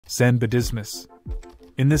Zen Buddhism.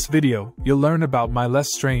 In this video, you'll learn about my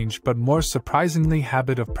less strange but more surprisingly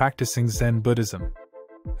habit of practicing Zen Buddhism.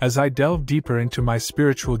 As I delved deeper into my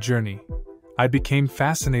spiritual journey, I became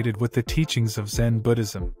fascinated with the teachings of Zen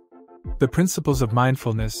Buddhism. The principles of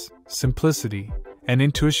mindfulness, simplicity, and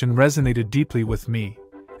intuition resonated deeply with me,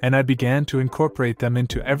 and I began to incorporate them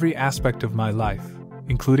into every aspect of my life,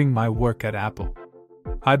 including my work at Apple.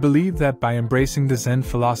 I believe that by embracing the Zen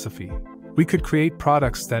philosophy, we could create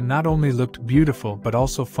products that not only looked beautiful but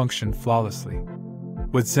also functioned flawlessly.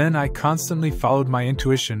 With Zen, I constantly followed my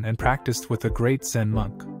intuition and practiced with a great Zen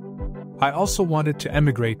monk. I also wanted to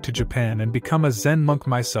emigrate to Japan and become a Zen monk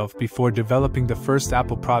myself before developing the first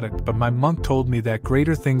Apple product, but my monk told me that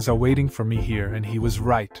greater things are waiting for me here, and he was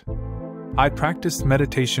right. I practiced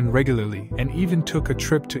meditation regularly and even took a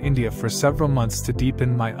trip to India for several months to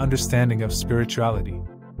deepen my understanding of spirituality.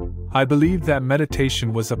 I believed that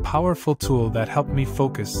meditation was a powerful tool that helped me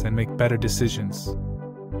focus and make better decisions.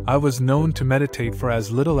 I was known to meditate for as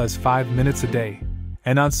little as 5 minutes a day,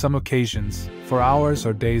 and on some occasions, for hours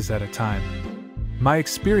or days at a time. My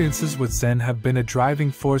experiences with Zen have been a driving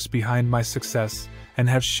force behind my success and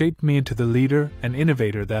have shaped me into the leader and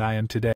innovator that I am today.